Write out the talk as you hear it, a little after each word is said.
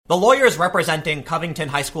The lawyers representing Covington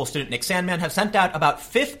High School student Nick Sandmann have sent out about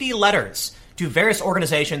 50 letters to various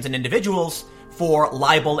organizations and individuals for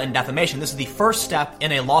libel and defamation. This is the first step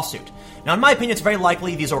in a lawsuit. Now, in my opinion, it's very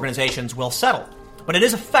likely these organizations will settle. But it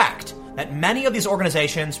is a fact that many of these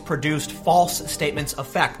organizations produced false statements of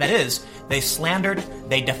fact. That is, they slandered,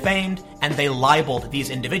 they defamed, and they libeled these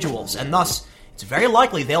individuals. And thus, it's very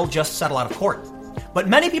likely they'll just settle out of court. But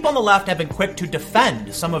many people on the left have been quick to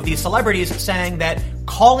defend some of these celebrities, saying that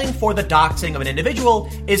calling for the doxing of an individual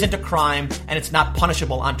isn't a crime and it's not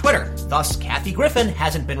punishable on Twitter. Thus, Kathy Griffin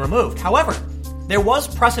hasn't been removed. However, there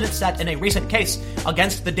was precedent set in a recent case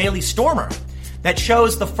against the Daily Stormer that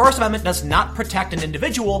shows the First Amendment does not protect an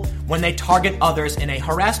individual when they target others in a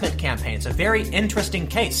harassment campaign. It's a very interesting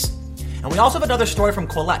case. And we also have another story from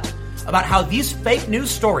Quillette about how these fake news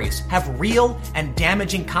stories have real and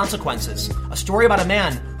damaging consequences. A story about a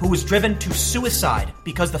man who was driven to suicide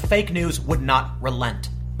because the fake news would not relent.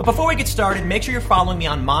 But before we get started, make sure you're following me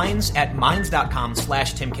on Minds at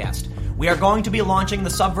minds.com/Timcast. We are going to be launching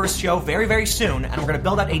the Subverse show very, very soon, and we're going to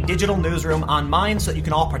build out a digital newsroom on Minds so that you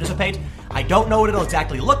can all participate. I don't know what it'll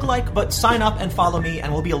exactly look like, but sign up and follow me,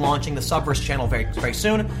 and we'll be launching the Subverse channel very, very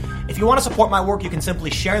soon. If you want to support my work, you can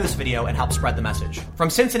simply share this video and help spread the message.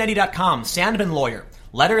 From Cincinnati.com, Sandmann lawyer.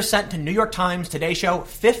 Letters sent to New York Times, Today Show,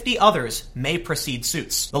 50 others may proceed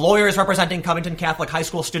suits. The lawyers representing Covington Catholic High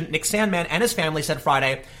School student Nick Sandmann and his family said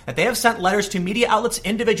Friday that they have sent letters to media outlets,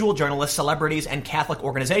 individual journalists, celebrities, and Catholic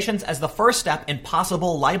organizations as the first step in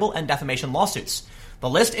possible libel and defamation lawsuits. The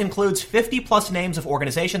list includes 50-plus names of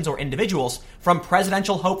organizations or individuals, from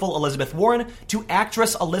presidential hopeful Elizabeth Warren to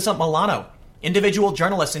actress Alyssa Milano. Individual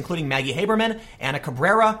journalists including Maggie Haberman, Anna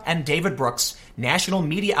Cabrera, and David Brooks, national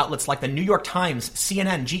media outlets like the New York Times,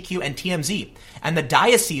 CNN, GQ, and TMZ, and the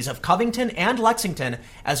dioceses of Covington and Lexington,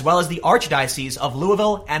 as well as the archdiocese of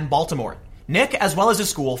Louisville and Baltimore. Nick, as well as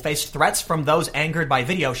his school, faced threats from those angered by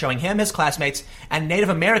video showing him, his classmates, and Native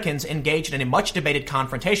Americans engaged in a much-debated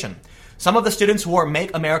confrontation. Some of the students wore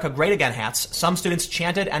Make America Great Again hats. Some students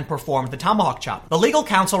chanted and performed the tomahawk chop. The legal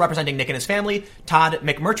counsel representing Nick and his family, Todd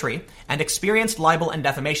McMurtry, and experienced libel and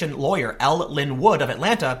defamation lawyer L. Lynn Wood of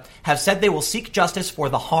Atlanta have said they will seek justice for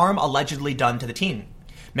the harm allegedly done to the teen.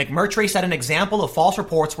 McMurtry said an example of false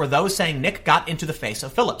reports were those saying Nick got into the face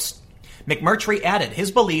of Phillips. McMurtry added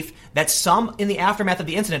his belief that some in the aftermath of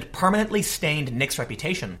the incident permanently stained Nick's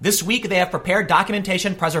reputation. This week, they have prepared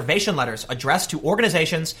documentation preservation letters addressed to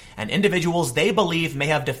organizations and individuals they believe may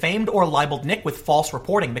have defamed or libeled Nick with false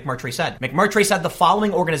reporting, McMurtry said. McMurtry said the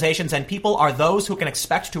following organizations and people are those who can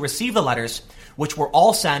expect to receive the letters, which were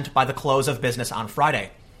all sent by the close of business on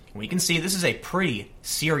Friday. We can see this is a pretty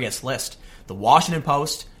serious list. The Washington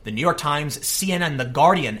Post, the New York Times, CNN, The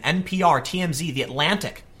Guardian, NPR, TMZ, The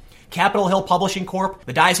Atlantic, Capitol Hill Publishing Corp.,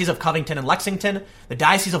 the Diocese of Covington and Lexington, the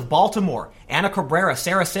Diocese of Baltimore, Anna Cabrera,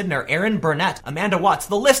 Sarah Sidner, Aaron Burnett, Amanda Watts.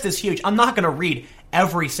 The list is huge. I'm not going to read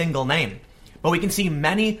every single name. But we can see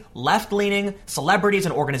many left-leaning celebrities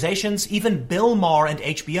and organizations, even Bill Maher and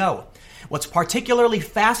HBO. What's particularly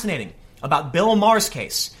fascinating about Bill Maher's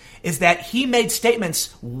case is that he made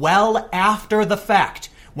statements well after the fact.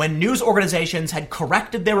 When news organizations had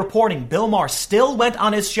corrected their reporting, Bill Maher still went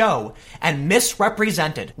on his show and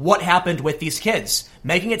misrepresented what happened with these kids,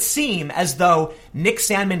 making it seem as though Nick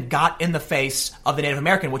Sandmann got in the face of the Native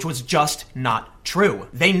American, which was just not true.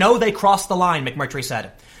 They know they crossed the line, McMurtry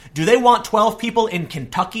said. Do they want 12 people in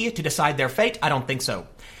Kentucky to decide their fate? I don't think so.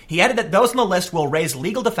 He added that those on the list will raise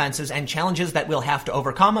legal defenses and challenges that we'll have to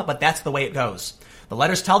overcome, but that's the way it goes. The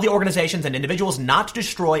letters tell the organizations and individuals not to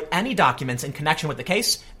destroy any documents in connection with the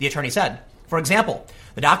case, the attorney said. For example,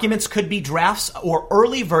 the documents could be drafts or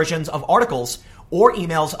early versions of articles or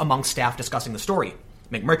emails among staff discussing the story.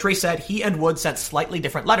 McMurtry said he and Wood sent slightly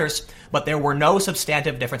different letters, but there were no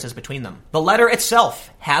substantive differences between them. The letter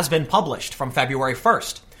itself has been published from February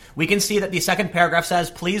 1st. We can see that the second paragraph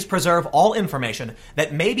says, please preserve all information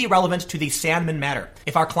that may be relevant to the Sandmann matter.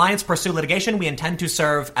 If our clients pursue litigation, we intend to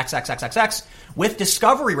serve XXXXX with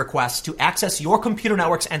discovery requests to access your computer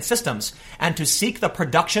networks and systems and to seek the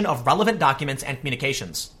production of relevant documents and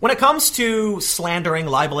communications. When it comes to slandering,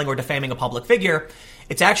 libeling, or defaming a public figure,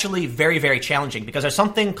 it's actually very, very challenging because there's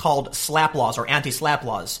something called SLAPP laws or anti-SLAPP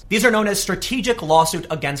laws. These are known as strategic lawsuit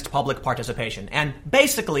against public participation. And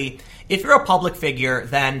basically, if you're a public figure,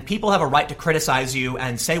 then people have a right to criticize you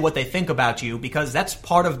and say what they think about you because that's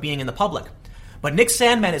part of being in the public. But Nick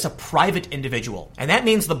Sandmann is a private individual, and that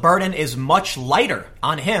means the burden is much lighter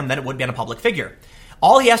on him than it would be on a public figure.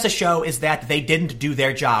 All he has to show is that they didn't do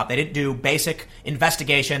their job. They didn't do basic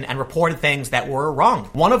investigation and reported things that were wrong.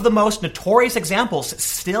 One of the most notorious examples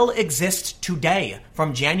still exists today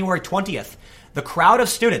from January 20th. The crowd of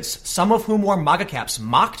students, some of whom wore MAGA caps,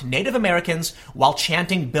 mocked Native Americans while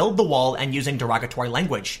chanting "Build the Wall" and using derogatory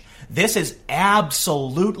language. This is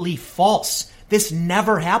absolutely false. This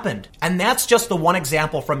never happened. And that's just the one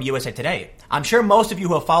example from USA Today. I'm sure most of you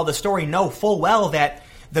who have followed the story know full well that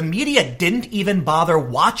the media didn't even bother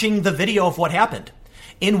watching the video of what happened.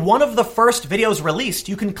 In one of the first videos released,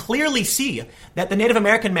 you can clearly see that the Native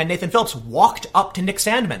American man, Nathan Phillips, walked up to Nick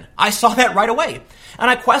Sandmann. I saw that right away. And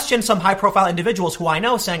I questioned some high-profile individuals who I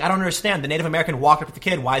know saying, I don't understand, the Native American walked up to the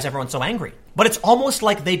kid, why is everyone so angry? But it's almost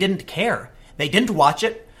like they didn't care. They didn't watch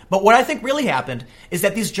it. But what I think really happened is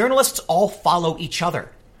that these journalists all follow each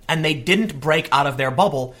other. And they didn't break out of their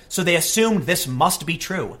bubble, so they assumed this must be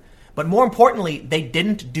true. But more importantly, they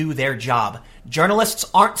didn't do their job. Journalists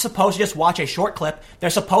aren't supposed to just watch a short clip. They're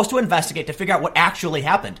supposed to investigate to figure out what actually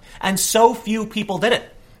happened. And so few people did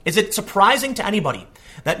it. Is it surprising to anybody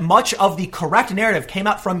that much of the correct narrative came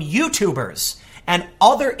out from YouTubers and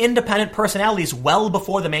other independent personalities well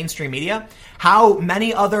before the mainstream media? How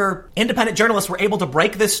many other independent journalists were able to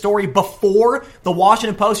break this story before the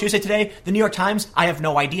Washington Post, USA Today, the New York Times? I have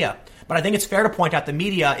no idea. But I think it's fair to point out the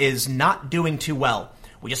media is not doing too well.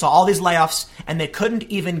 We just saw all these layoffs, and they couldn't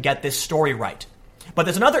even get this story right. But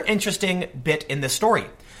there's another interesting bit in this story.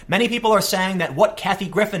 Many people are saying that what Kathy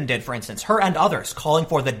Griffin did, for instance, her and others, calling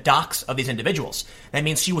for the dox of these individuals. That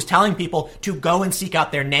means she was telling people to go and seek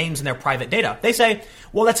out their names and their private data. They say,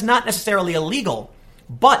 well, that's not necessarily illegal,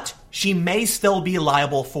 but she may still be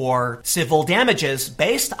liable for civil damages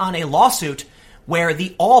based on a lawsuit where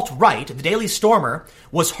the alt-right, the Daily Stormer,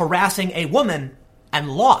 was harassing a woman and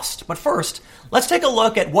lost. But first, let's take a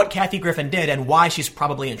look at what Kathy Griffin did and why she's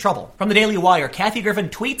probably in trouble. From the Daily Wire, Kathy Griffin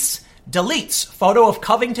tweets, deletes photo of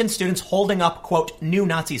Covington students holding up, quote, new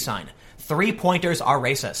Nazi sign. 3 pointers are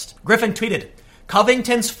racist. Griffin tweeted,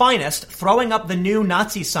 Covington's finest throwing up the new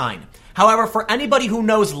Nazi sign. However, for anybody who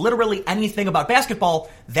knows literally anything about basketball,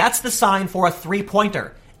 that's the sign for a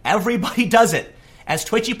 3-pointer. Everybody does it. As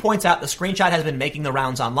Twitchy points out, the screenshot has been making the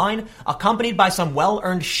rounds online, accompanied by some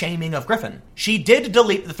well-earned shaming of Griffin. She did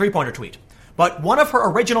delete the 3-pointer tweet, but one of her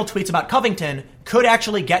original tweets about Covington could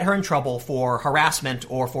actually get her in trouble for harassment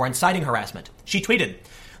or for inciting harassment. She tweeted,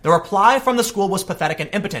 the reply from the school was pathetic and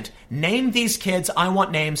impotent. Name these kids, I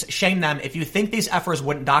want names, shame them. If you think these effers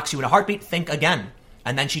wouldn't dox you in a heartbeat, think again.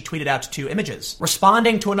 And then she tweeted out 2 images.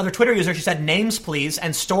 Responding to another Twitter user, she said, names please,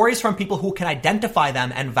 and stories from people who can identify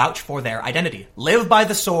them and vouch for their identity. Live by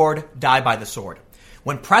the sword, die by the sword.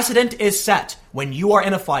 When precedent is set, when you are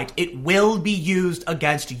in a fight, it will be used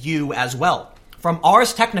against you as well. From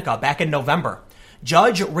Ars Technica back in November,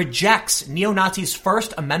 judge rejects neo-Nazis'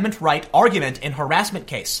 First Amendment right argument in harassment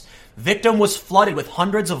case. Victim was flooded with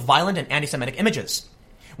hundreds of violent and anti-Semitic images.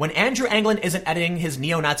 When Andrew Anglin isn't editing his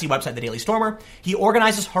neo-Nazi website, The Daily Stormer, he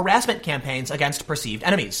organizes harassment campaigns against perceived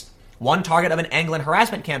enemies. One target of an Anglin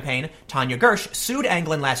harassment campaign, Tanya Gersh, sued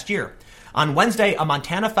Anglin last year. On Wednesday, a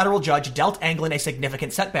Montana federal judge dealt Anglin a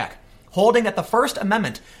significant setback, holding that the First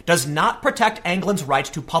Amendment does not protect Anglin's right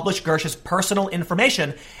to publish Gersh's personal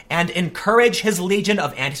information and encourage his legion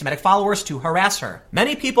of anti-Semitic followers to harass her.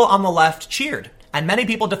 Many people on the left cheered, and many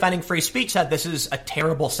people defending free speech said this is a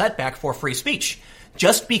terrible setback for free speech.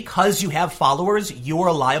 Just because you have followers, you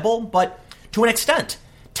are liable, but to an extent,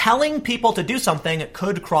 telling people to do something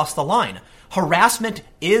could cross the line. Harassment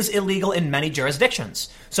is illegal in many jurisdictions.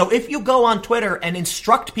 So if you go on Twitter and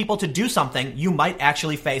instruct people to do something, you might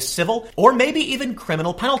actually face civil or maybe even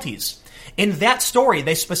criminal penalties. In that story,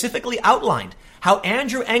 they specifically outlined how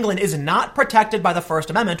Andrew Anglin is not protected by the First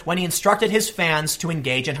Amendment when he instructed his fans to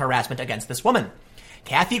engage in harassment against this woman.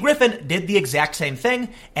 Kathy Griffin did the exact same thing,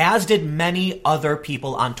 as did many other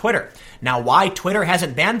people on Twitter. Now, why Twitter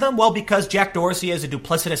hasn't banned them? Well, because Jack Dorsey is a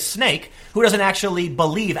duplicitous snake who doesn't actually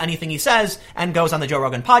believe anything he says and goes on the Joe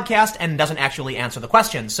Rogan podcast and doesn't actually answer the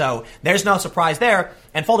questions. So there's no surprise there.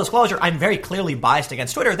 And full disclosure, I'm very clearly biased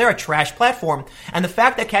against Twitter. They're a trash platform. And the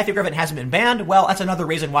fact that Kathy Griffin hasn't been banned, well, that's another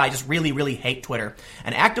reason why I just really, really hate Twitter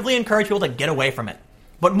and actively encourage people to get away from it.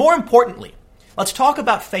 But more importantly, let's talk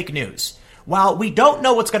about fake news. While we don't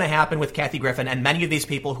know what's going to happen with Kathy Griffin and many of these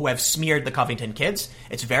people who have smeared the Covington kids,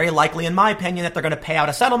 it's very likely, in my opinion, that they're going to pay out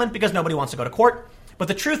a settlement because nobody wants to go to court. But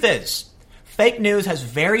the truth is, fake news has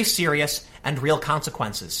very serious and real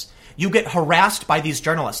consequences. You get harassed by these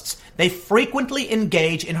journalists. They frequently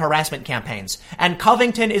engage in harassment campaigns, and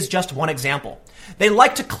Covington is just one example. They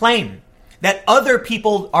like to claim that other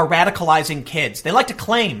people are radicalizing kids. They like to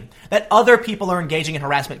claim that other people are engaging in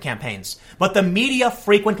harassment campaigns. But the media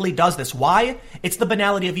frequently does this. Why? It's the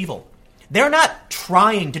banality of evil. They're not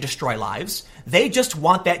trying to destroy lives. They just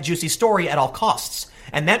want that juicy story at all costs.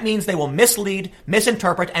 And that means they will mislead,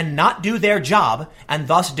 misinterpret, and not do their job, and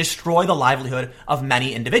thus destroy the livelihood of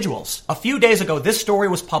many individuals. A few days ago, this story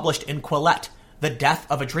was published in Quillette, The Death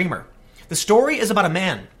of a Dreamer. The story is about a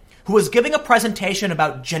man who was giving a presentation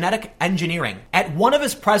about genetic engineering. At one of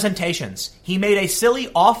his presentations, he made a silly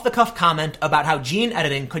off-the-cuff comment about how gene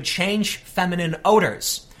editing could change feminine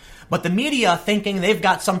odors. But the media, thinking they've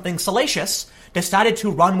got something salacious, decided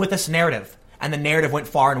to run with this narrative. And the narrative went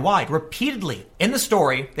far and wide, repeatedly. In the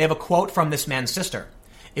story, they have a quote from this man's sister.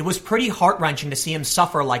 It was pretty heart-wrenching to see him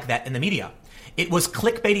suffer like that in the media. It was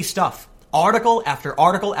clickbaity stuff. Article after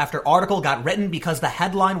article after article got written because the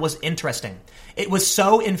headline was interesting. It was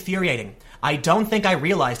so infuriating. I don't think I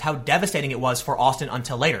realized how devastating it was for Austin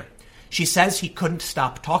until later. She says he couldn't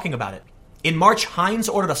stop talking about it. In March, Hines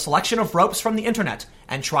ordered a selection of ropes from the internet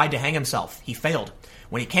and tried to hang himself. He failed.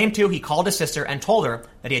 When he came to, he called his sister and told her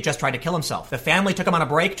that he had just tried to kill himself. The family took him on a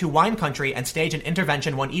break to wine country and staged an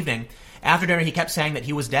intervention one evening. After dinner, he kept saying that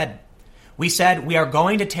he was dead. We said, "We are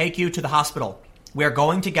going to take you to the hospital. We are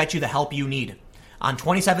going to get you the help you need." On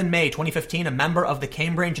 27 May 2015, a member of the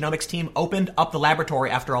Cambridge Genomics team opened up the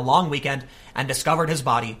laboratory after a long weekend and discovered his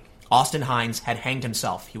body. Austin Hines had hanged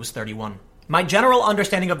himself. He was 31. My general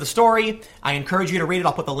understanding of the story, I encourage you to read it.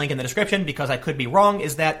 I'll put the link in the description because I could be wrong,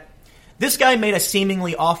 is that this guy made a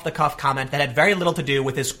seemingly off-the-cuff comment that had very little to do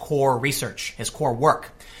with his core research, his core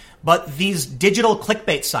work. But these digital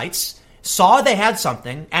clickbait sites saw they had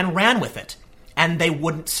something and ran with it. And they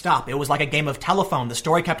wouldn't stop. It was like a game of telephone. The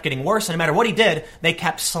story kept getting worse, and no matter what he did, they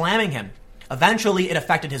kept slamming him. Eventually, it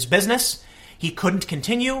affected his business. He couldn't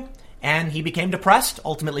continue, and he became depressed,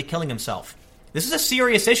 ultimately killing himself. This is a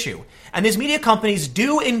serious issue, and these media companies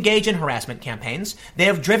do engage in harassment campaigns. They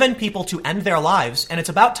have driven people to end their lives, and it's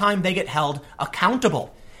about time they get held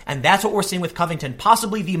accountable. And that's what we're seeing with Covington.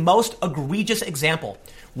 Possibly the most egregious example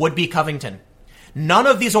would be Covington. None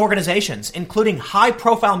of these organizations, including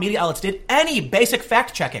high-profile media outlets, did any basic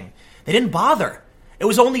fact-checking. They didn't bother. It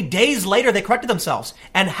was only days later they corrected themselves.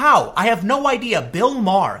 And how? I have no idea. Bill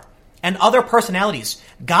Maher and other personalities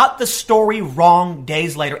got the story wrong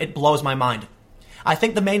days later. It blows my mind. I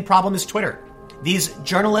think the main problem is Twitter. These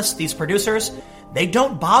journalists, these producers, they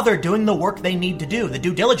don't bother doing the work they need to do, the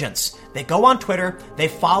due diligence. They go on Twitter, they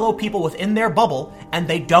follow people within their bubble, and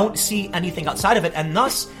they don't see anything outside of it, and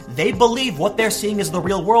thus, they believe what they're seeing is the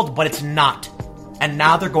real world, but it's not. And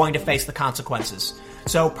now they're going to face the consequences.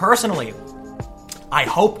 So personally, I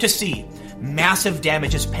hope to see massive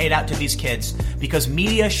damages paid out to these kids because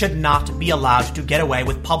media should not be allowed to get away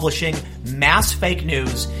with publishing mass fake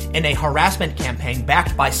news in a harassment campaign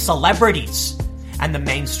backed by celebrities and the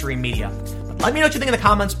mainstream media. Let me know what you think in the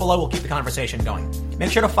comments below. We'll keep the conversation going.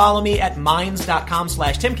 Make sure to follow me at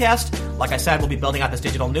minds.com/Timcast. Like I said, we'll be building out this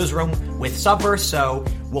digital newsroom with Subverse, so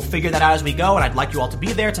we'll figure that out as we go, and I'd like you all to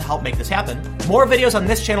be there to help make this happen. More videos on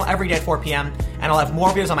this channel every day at 4 p.m., and I'll have more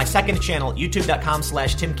videos on my second channel,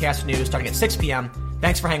 youtube.com/TimCastNews, starting at 6 p.m.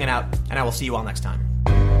 Thanks for hanging out, and I will see you all next time.